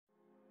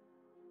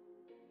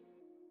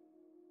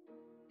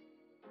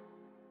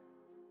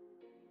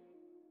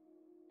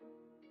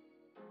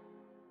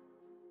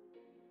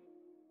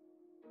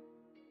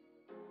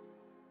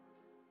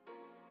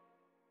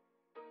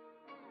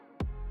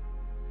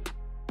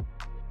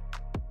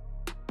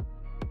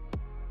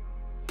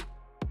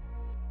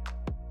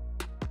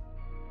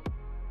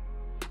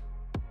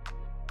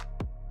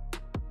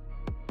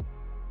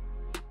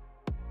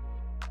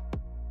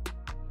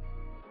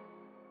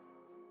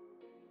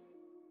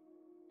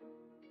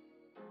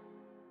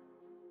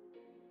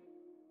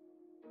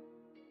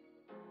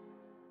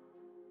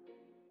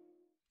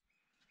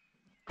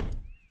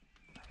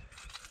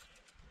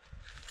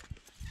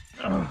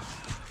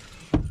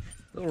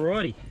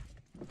Alrighty,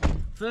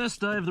 first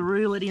day of the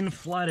Reel It In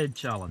Flathead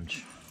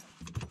challenge.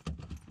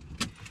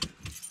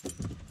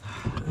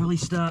 Early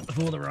start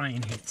before the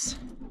rain hits.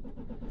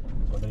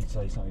 So I need to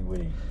say something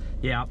witty.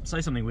 Yeah,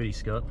 say something witty,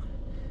 Scott.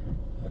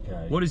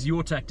 Okay. What is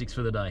your tactics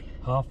for the day?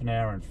 Half an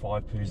hour and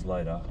 5 poos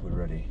later, we're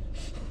ready.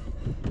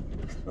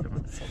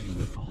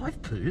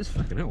 5 poos?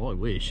 Fucking hell, I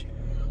wish.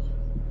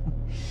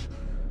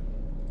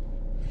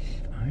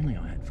 If only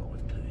I had 5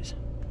 poos.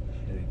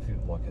 Yeah, you feel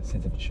like a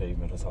sense of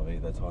achievement or something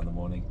at that time in the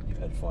morning. You've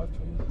had 5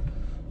 poos.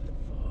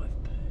 5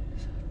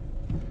 poos.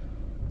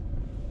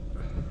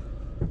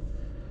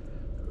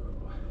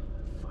 Oh,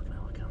 fucking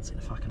hell, I can't see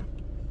the fucking...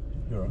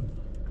 You're right.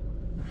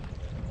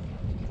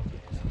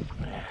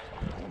 Yeah,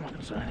 I'm not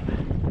going to say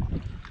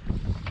anything.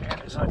 Yeah,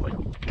 there's hopefully.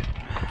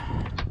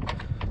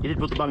 You did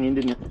put the bung in,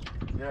 didn't you?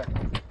 Yeah.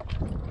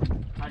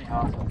 Only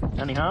half.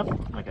 Only half?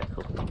 Okay,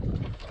 cool.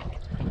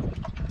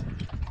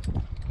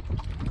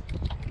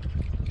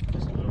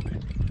 Just a little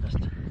bit. Just...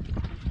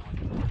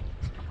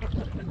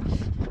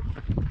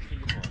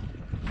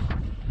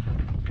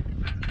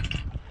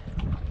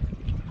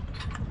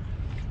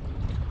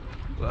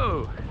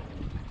 Whoa!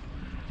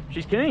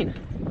 She's keen.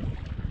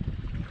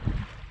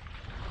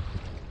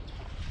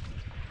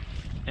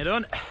 Head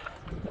on.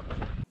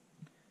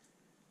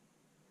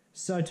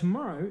 So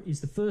tomorrow is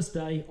the first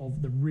day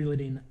of the Reel It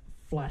In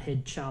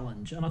Flathead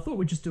challenge, and I thought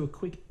we'd just do a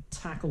quick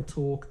tackle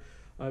talk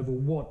over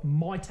what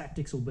my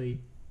tactics will be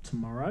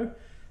tomorrow.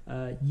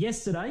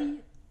 Yesterday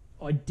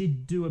I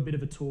did do a bit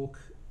of a talk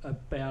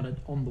about it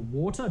on the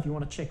water. If you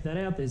want to check that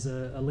out, there's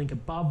a link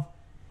above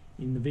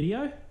in the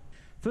video.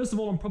 First of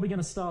all, I'm probably going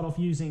to start off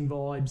using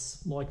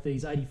vibes like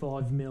these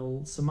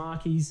 85mm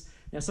Samakis.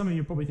 Now, some of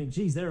you probably think,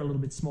 geez, they're a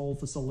little bit small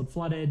for solid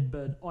flathead,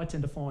 but I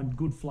tend to find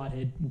good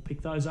flathead. We'll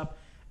pick those up.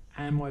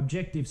 And my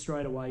objective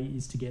straight away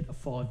is to get a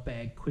 5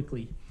 bag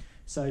quickly.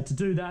 So to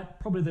do that,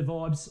 probably the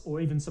vibes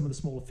or even some of the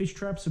smaller fish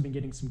traps. We've been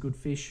getting some good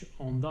fish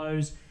on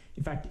those.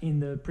 In fact,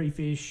 in the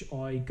pre-fish,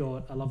 I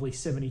got a lovely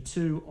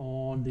 72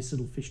 on this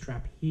little fish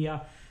trap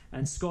here.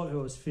 And Scott, who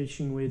I was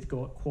fishing with,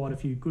 got quite a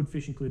few good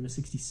fish, including a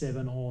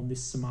 67 on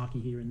this Samaki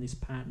here in this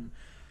pattern.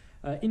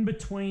 In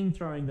between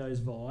throwing those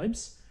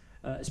vibes,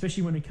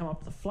 especially when we come up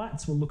to the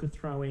flats, we'll look at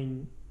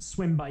throwing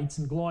swim baits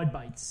and glide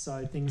baits.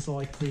 So things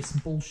like this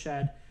bull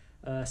shad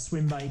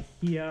swim bait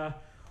here,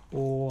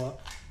 or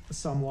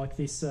some like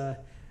this,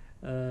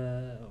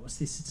 what's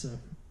this? It's a,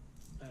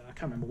 I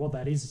can't remember what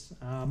that is.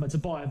 It's a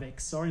Biovex,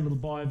 sorry, little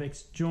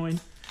Biovex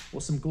joint, or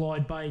some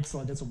glide baits,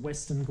 like there's a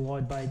Western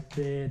glide bait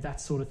there,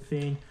 that sort of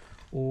thing,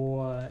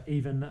 or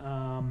even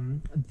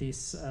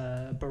this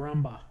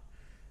Barumba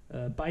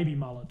baby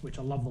mullet, which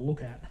I love the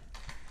look at.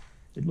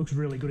 It looks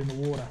really good in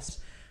the water.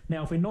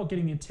 Now, if we're not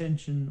getting the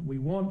attention we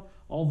want,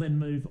 I'll then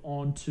move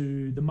on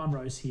to the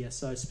Munros here.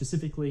 So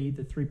specifically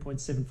the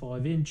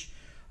 3.75 inch.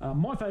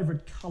 My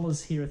favourite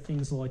colours here are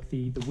things like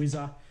the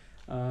Whizzer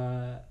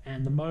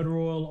and the motor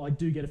oil. I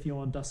do get a few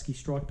on Dusky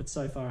Strike, but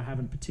so far I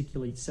haven't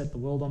particularly set the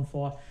world on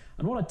fire.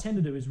 And what I tend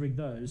to do is rig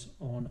those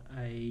on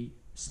a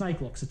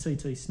snake locks, a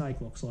TT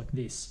snake locks like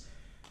this.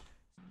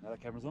 Now the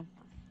camera's on?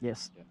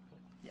 Yes. Yeah.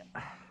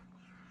 Yeah.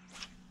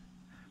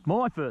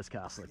 My first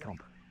cast of the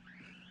comp.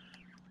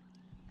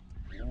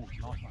 Oh,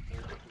 nice one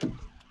too.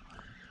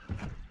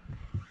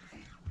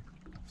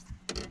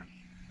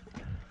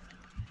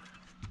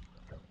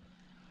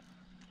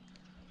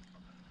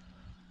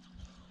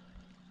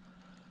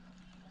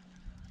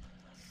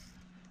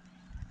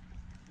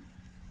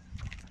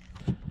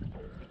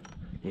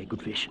 Yeah,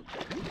 good fish.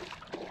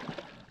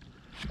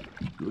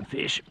 Good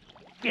fish.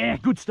 Yeah,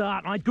 good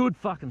start, mate. Good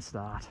fucking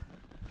start.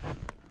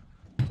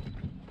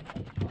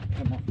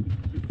 Come on.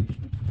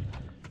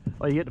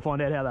 Oh, you get to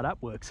find out how that up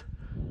works.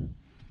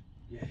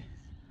 Yeah.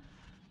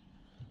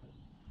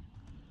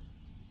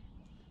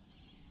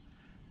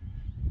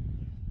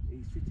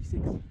 He's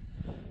 56.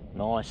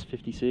 Nice,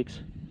 56.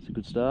 It's a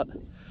good start.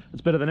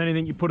 It's better than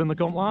anything you put in the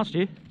comp last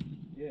year.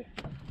 Yeah.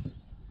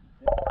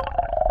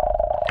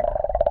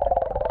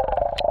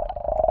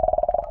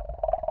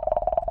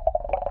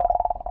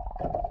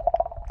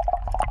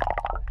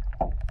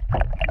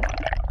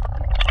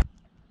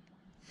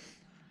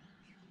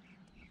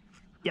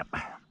 Yep.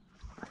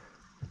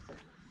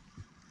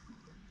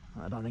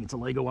 I don't think it's a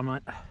legal one,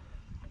 mate.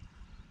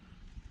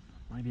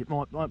 Maybe it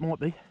might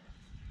be.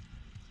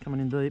 Coming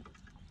in deep.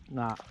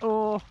 Nah.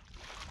 Oh,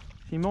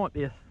 he might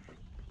be a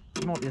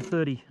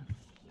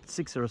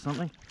 36er or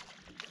something.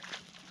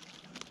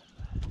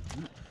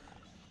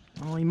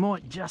 Oh, he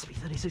might just be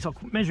 36. I'll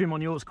measure him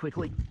on yours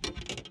quickly.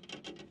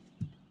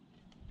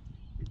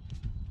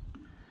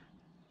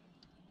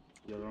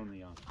 Yeah, they're on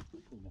the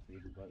pulling off the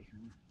edge of the boat.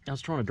 I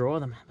was trying to dry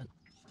them, but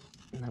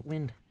in that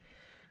wind.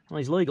 Well,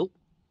 he's legal.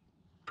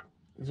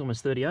 He's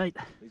almost 38.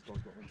 These guys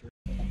got one too.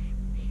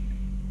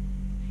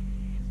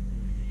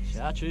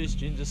 Chartreuse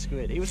ginger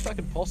squid. He was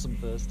fucking possum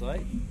first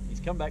day. He's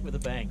come back with a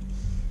bang.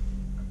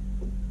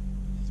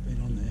 He's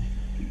been on there.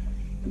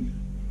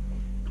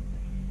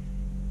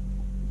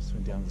 Just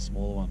went down to the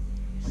smaller one.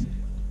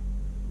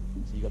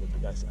 So you got the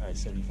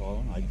 75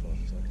 one, 85.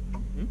 So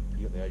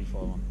you got the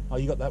 85 one. Oh,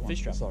 you got that one.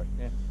 Fish trap. Sorry.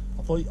 Yeah.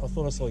 I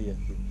thought I saw you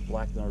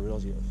black, then I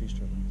realised you got the fish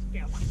trap.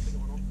 Yeah, I'll put the bigger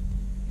one on.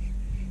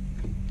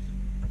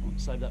 I'll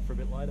save that for a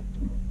bit later.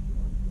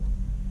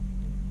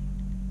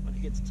 When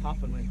it gets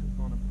tough and we've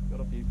kind of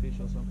got a few fish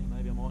or something,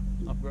 maybe I might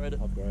upgrade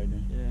it. Upgrade,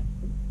 yeah.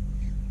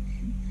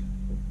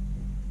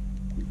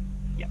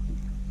 Yep.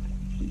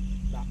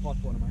 Nah,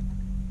 5 pointer, mate.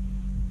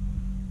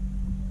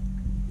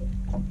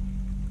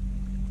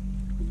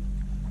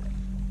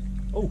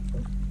 Oh!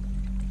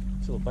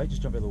 So the bait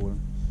just jumped out of the water.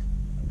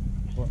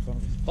 Right in front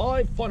of us.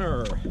 5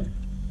 pointer!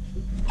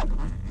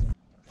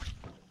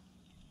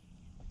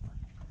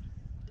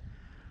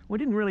 We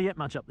didn't really get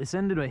much up this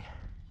end, did we,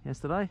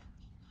 yesterday?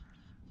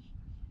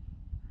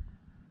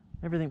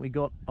 Everything we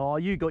got... Oh,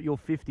 you got your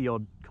 50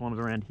 odd kind of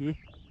around here.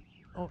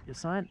 Oh, you're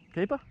saying?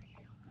 Keeper?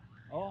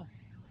 Oh,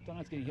 don't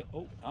know it's going to get...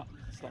 Oh,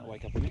 it's starting to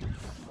wake up a bit.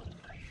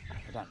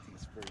 I don't think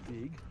it's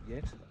very big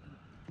yet.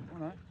 Oh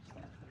no, it's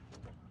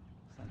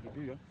starting to get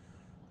bigger.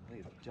 I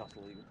think it's just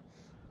legal.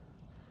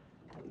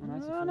 Oh, no,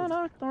 it's a 40.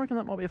 No, I reckon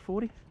that might be a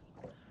 40.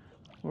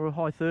 Or a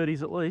high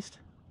 30s at least.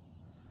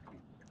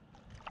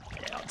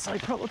 Yeah, I'd say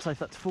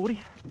that's 40.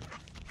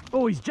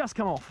 Oh, he's just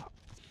come off.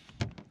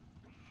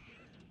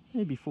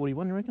 He'd be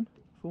 41, you reckon?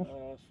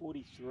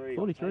 43.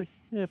 43.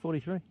 Yeah,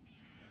 43.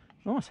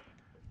 Nice.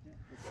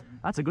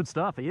 That's a good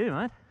start for you,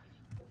 mate.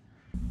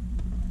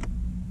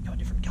 Got a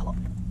different colour.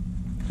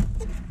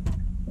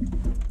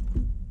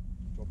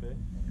 Drop there.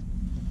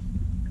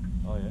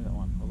 Oh yeah, that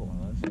one. I've got one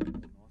of those. Nice,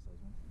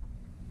 those ones.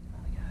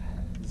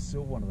 There's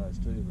still one of those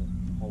too, the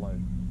hollow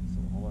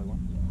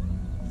one.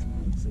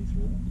 You can see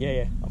through it.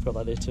 Yeah, I've got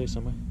that there too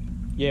somewhere.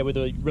 Yeah, with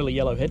a really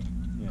yellow head.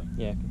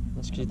 Yeah,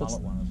 that's the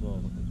mullet one as well.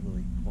 Look, it's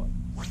really quite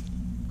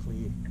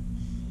clear.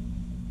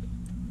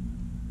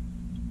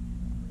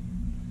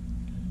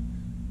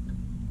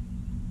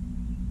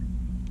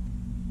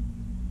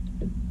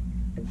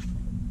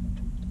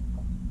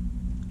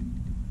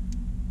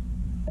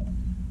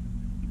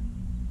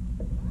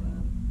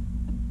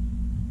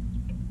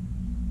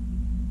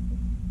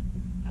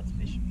 That's a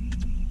fish.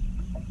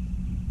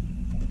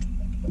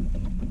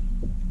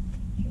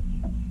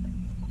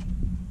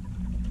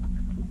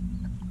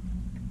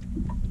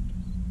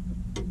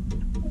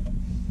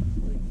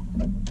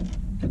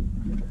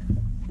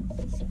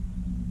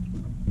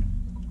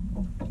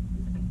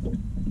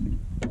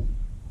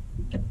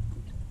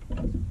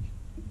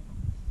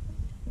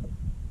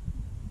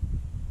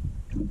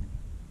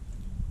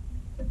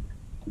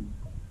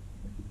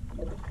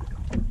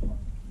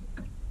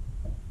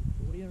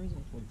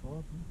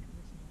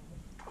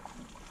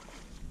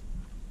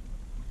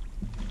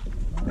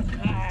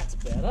 That's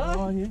better.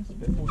 Oh yeah, it's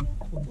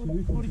about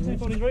 42, 42,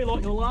 43,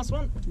 like your last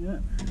one. Yeah.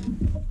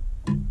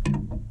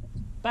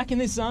 Back in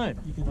this zone.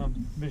 You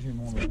can measure him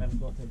on the haven't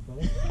got that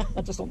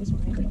fella. Just on this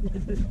one.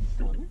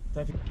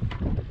 Don't forget.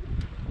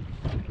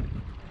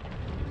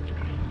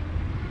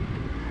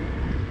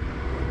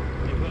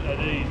 You've got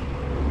these.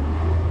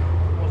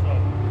 What's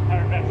that?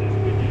 Parrot access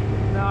with you.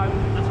 No,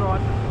 that's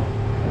right.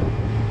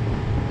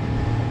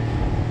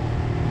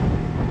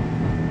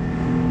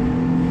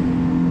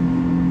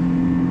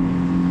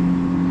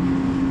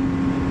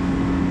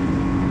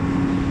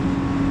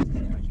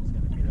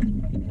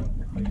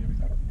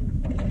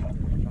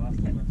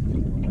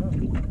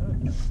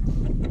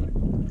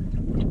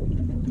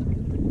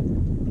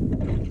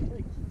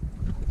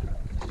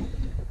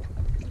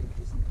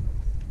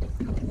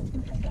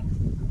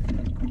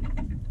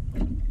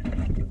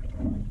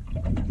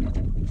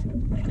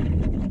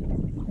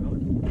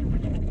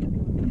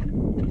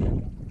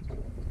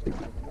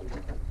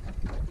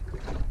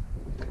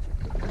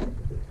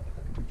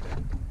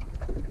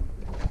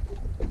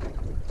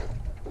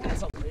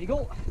 That's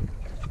illegal.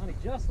 Only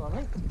just, I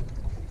think.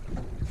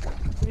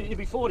 You'd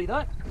be 40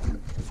 though.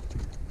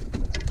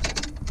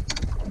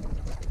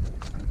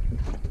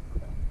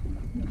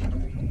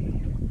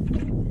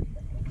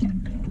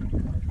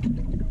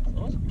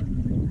 Nice.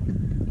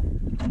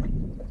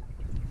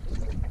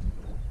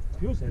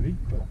 Feels heavy.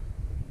 I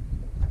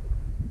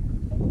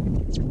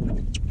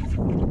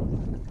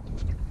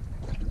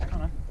don't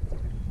know.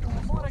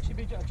 It might actually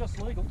be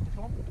just legal,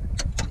 Tom.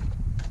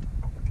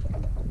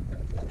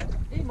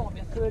 He might be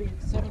a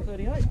 37,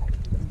 38.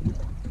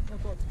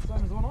 That's like the same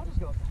as the one I just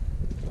got.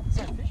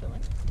 Same fish, I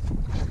think.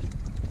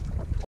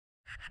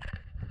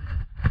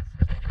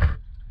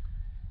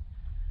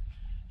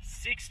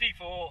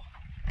 $64.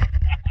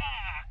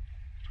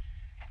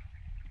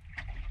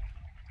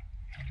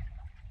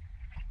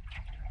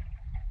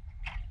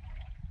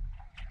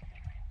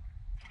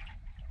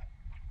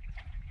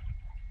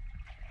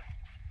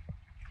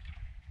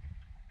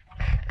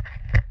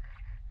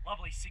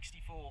 Lovely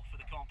 64 for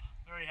the comp.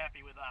 Very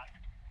happy with that.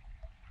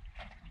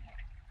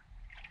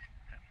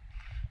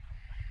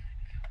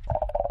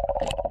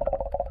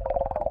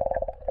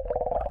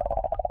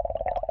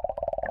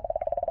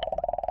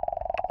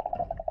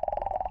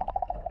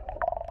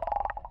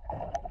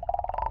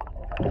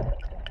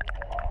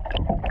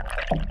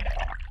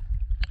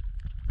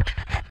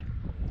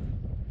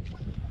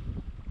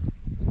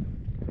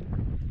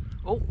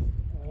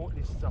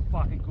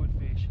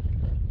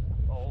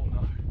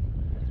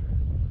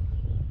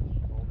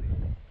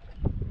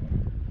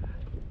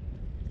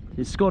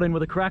 Here's Scott in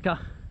with a cracker.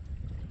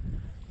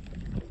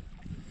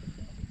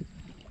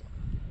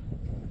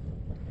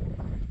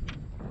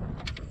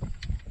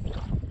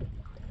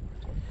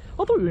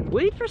 I thought we went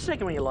weed for a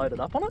second when you loaded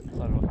up on it.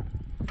 So do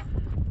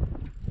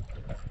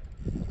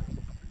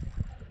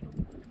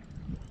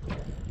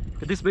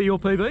Could this be your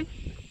PB?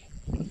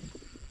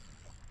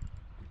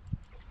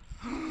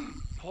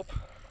 Pop.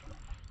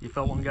 You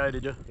felt one go,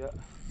 did you? Yeah.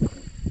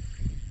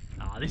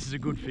 Ah, this is a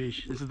good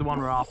fish. This is the one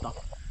we're after.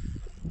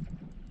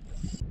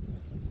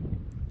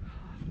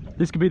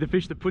 This could be the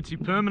fish that puts you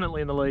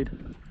permanently in the lead.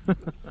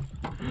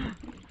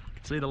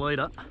 See the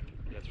leader.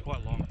 Yeah, it's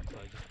quite long, so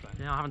just bang.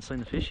 Yeah, I haven't seen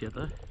the fish yet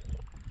though.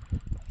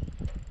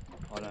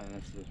 I don't know,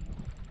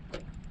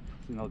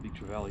 it's another big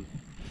trevally.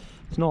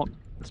 It's not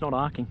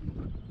arcing.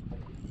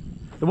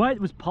 The way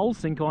it was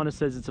pulsing kind of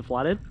says it's a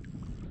flathead.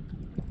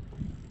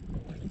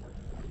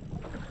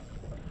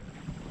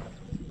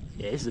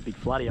 Yeah, this is a big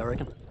flatty, I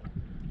reckon.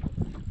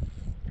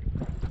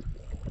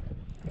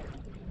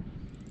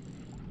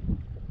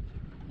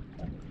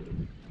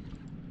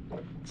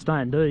 It's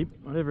staying deep,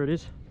 whatever it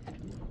is.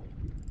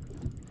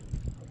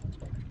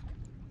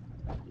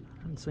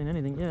 Haven't seen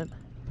anything yet.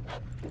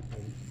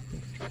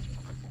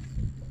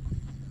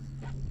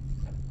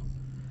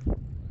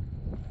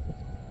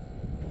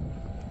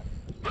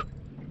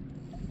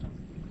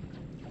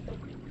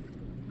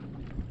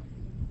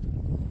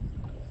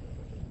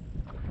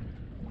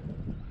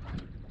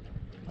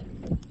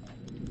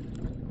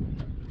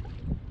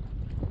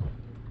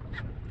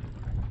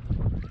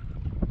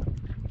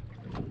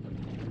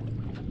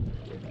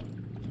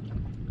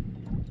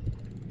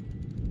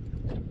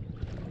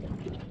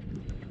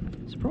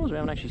 Surprised we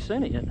haven't actually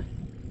seen it yet.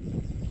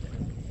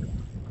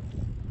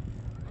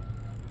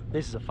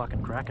 This is a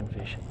fucking cracking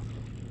fish.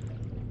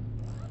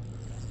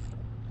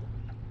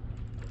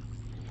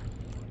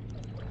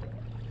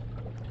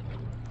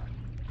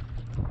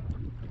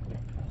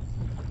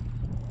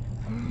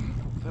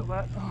 Felt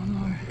that? Oh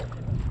no.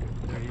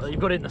 Oh, you've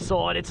got it in the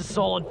side, it's a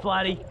solid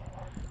flatty.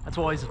 That's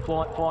why he's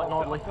fighting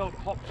idly. I felt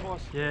pop twice.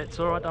 Yeah, it's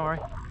alright, don't worry.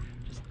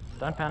 Just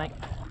don't panic.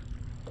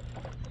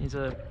 He's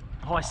a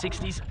high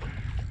 60s.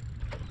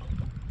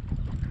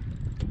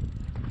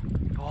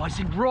 Oh, he's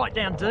in right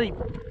down deep.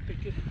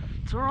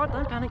 It's alright,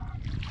 don't panic.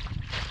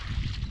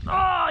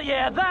 Oh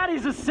yeah, that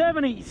is a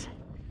 70s.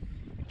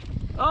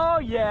 Oh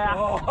yeah.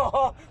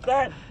 Oh,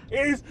 that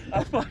is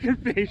a fucking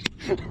fish.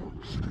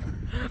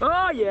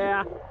 Oh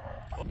yeah.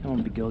 Come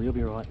on, big girl, you'll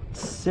be right.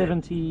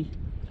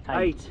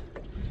 78.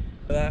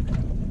 That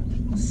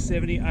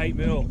 78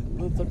 mil.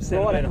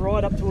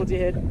 Right up towards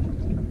your head.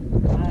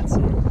 That's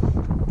it.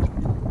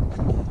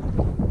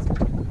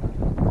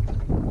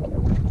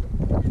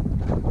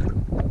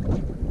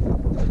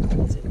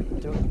 That's it.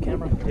 Do it with the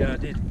camera. Yeah, I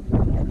did.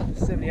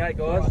 78,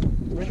 guys. Right,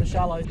 we're in the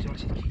shallows.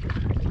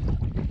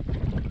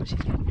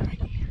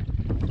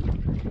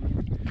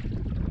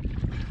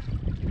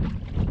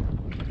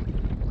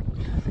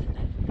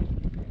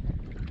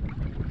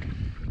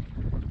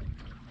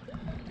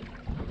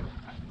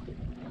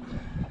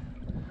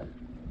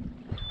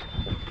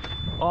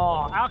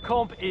 Oh, our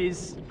comp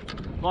is,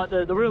 like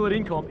the Reel It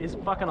In comp is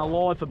fucking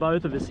alive for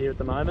both of us here at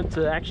the moment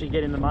to actually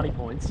get in the money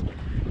points.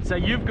 So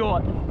you've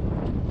got,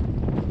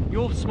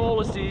 your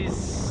smallest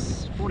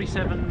is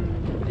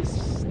 47,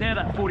 is now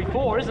that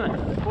 44, isn't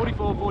it?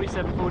 44,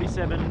 47,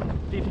 47,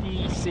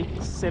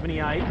 56,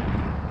 78.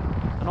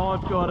 And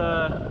I've got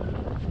a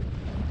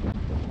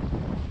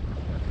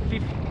 50,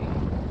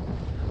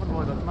 what have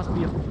I got? It must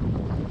be a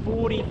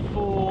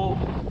 44,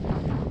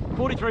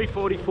 43,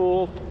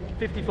 44,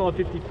 55,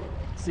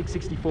 56,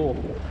 64.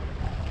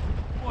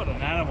 What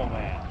an animal,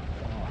 man.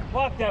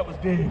 Fuck, that was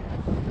big.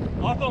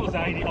 I thought it was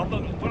 80. I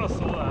thought, when I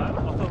saw that, I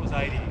thought it was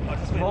 80. I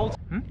just went,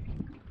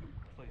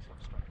 please come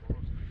straight for us.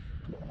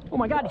 Oh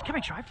my god, he's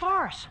coming straight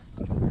for us.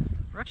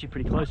 We're actually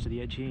pretty close to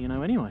the edge here, you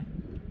know, anyway.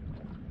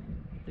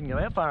 Didn't go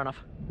out far enough.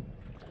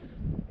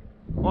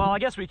 Well, I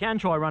guess we can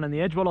try running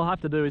the edge. What I'll have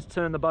to do is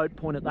turn the boat,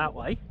 point it that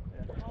way,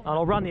 and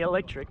I'll run the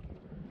electric.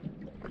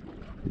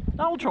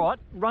 No, I'll try it,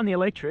 run the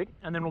electric,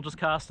 and then we'll just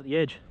cast at the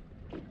edge.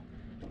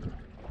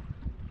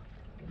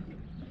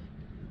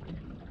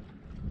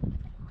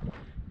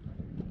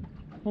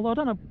 Although I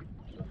don't know,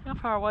 how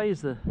far away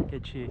is the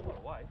edge here?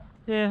 Away.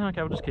 Yeah,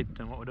 okay, we'll just keep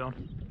doing what we're doing.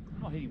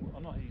 I'm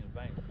not hitting a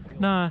bank.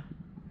 No.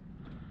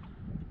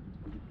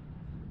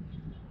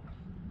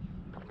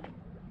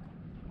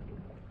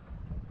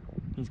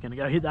 He's going to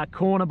go hit that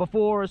corner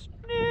before us.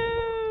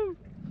 No!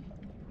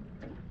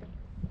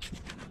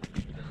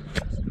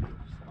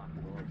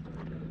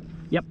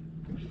 Yep.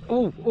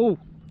 Oh, oh,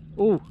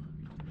 oh.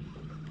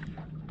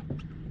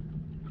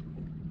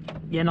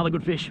 Yeah, another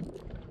good fish.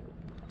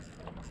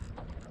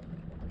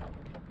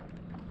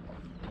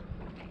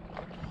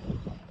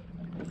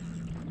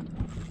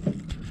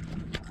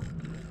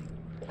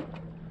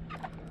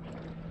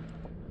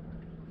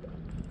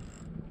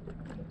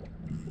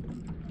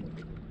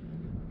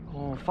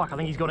 Oh fuck, I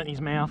think he's got it in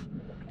his mouth.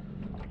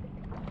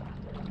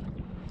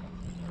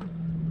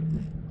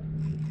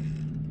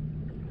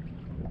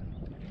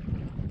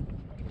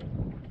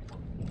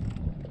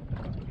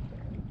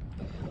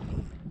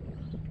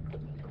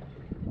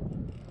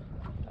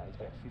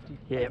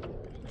 Yeah,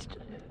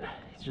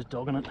 he's just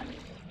dogging it.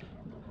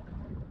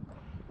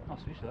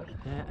 Nice fish though.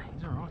 Yeah,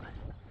 he's all right.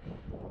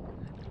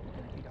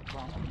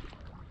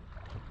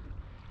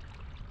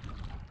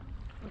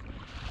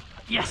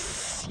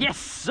 Yes, yes,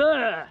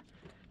 sir.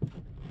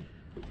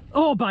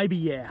 Oh, baby,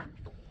 yeah.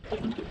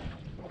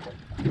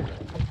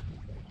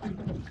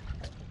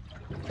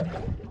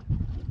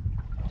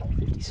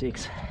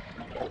 $56.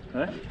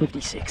 Huh?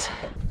 56.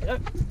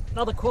 Yep,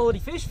 another quality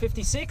fish,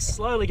 56.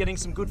 Slowly getting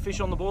some good fish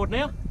on the board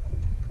now.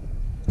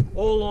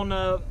 All on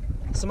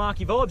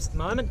Samaki vibes at the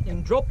moment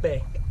in drop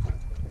bear.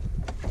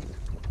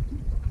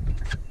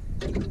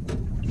 There is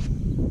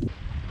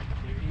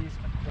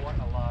quite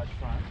a large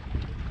front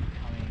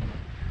coming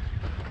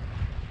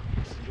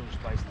St George's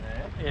Basin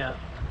there. Yeah,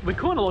 we're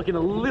kind of like in a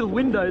little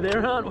window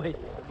there, aren't we?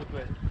 Look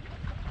where.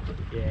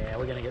 Yeah,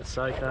 we're going to get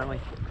soaked, aren't we?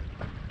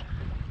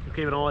 We'll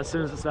keep an eye. As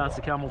soon as it starts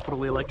to come, we'll put all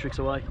the electrics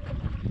away.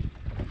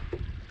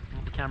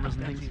 All the cameras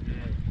and things.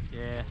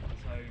 Yeah.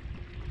 So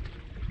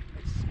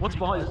it's What's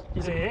behind?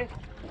 Is there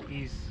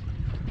is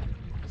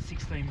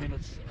 16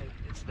 minutes.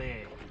 It's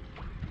there.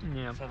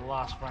 Yeah. So the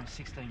last frame,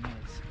 16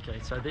 minutes. Okay,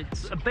 so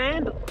it's a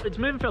band. It's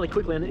moving fairly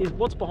quickly, and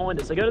what's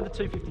behind us? So go to the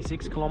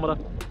 256 kilometre.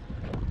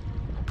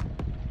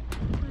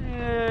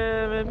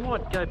 Yeah, it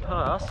might go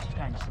past. It's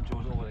going to St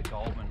George all the way to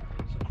Goldman.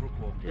 It's a crook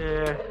walk.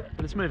 Yeah,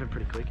 but it's moving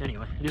pretty quick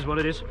anyway. It is what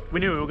it is. We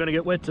knew we were going to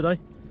get wet today.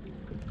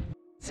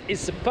 This is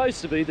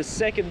supposed to be the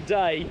second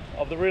day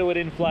of the Reel It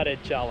In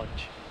Flathead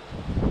challenge.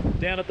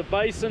 Down at the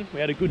Basin, we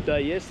had a good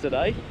day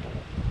yesterday,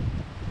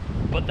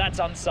 but that's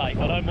unsafe.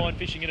 I don't mind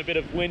fishing in a bit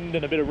of wind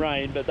and a bit of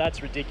rain, but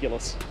that's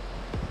ridiculous.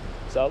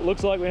 So it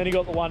looks like we only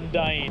got the one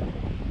day in.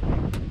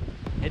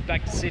 Head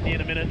back to Sydney in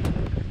a minute.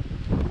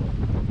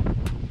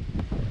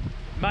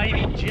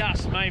 Maybe,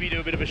 just maybe, do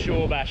a bit of a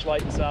shore bash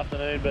late this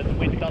afternoon, but the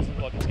wind doesn't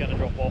look like it's going to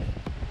drop off.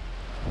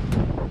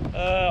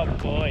 Oh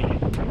boy.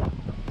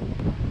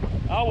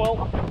 Oh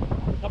well,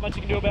 not much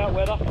you can do about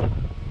weather.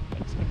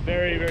 It's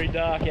very, very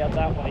dark out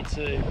that way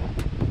too.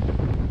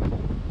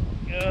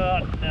 Oh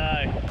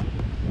no.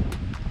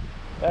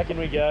 Back in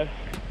we go.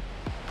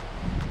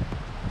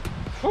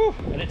 Whew,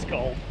 and it's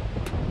cold.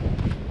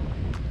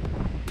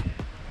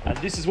 And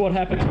this is what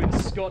happens when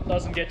Scott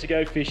doesn't get to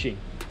go fishing.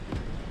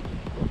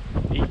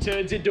 He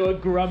turns into a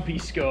grumpy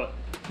Scott.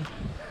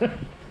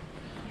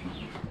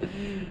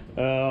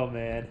 Oh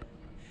man.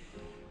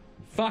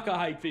 Fuck,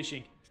 I hate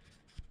fishing.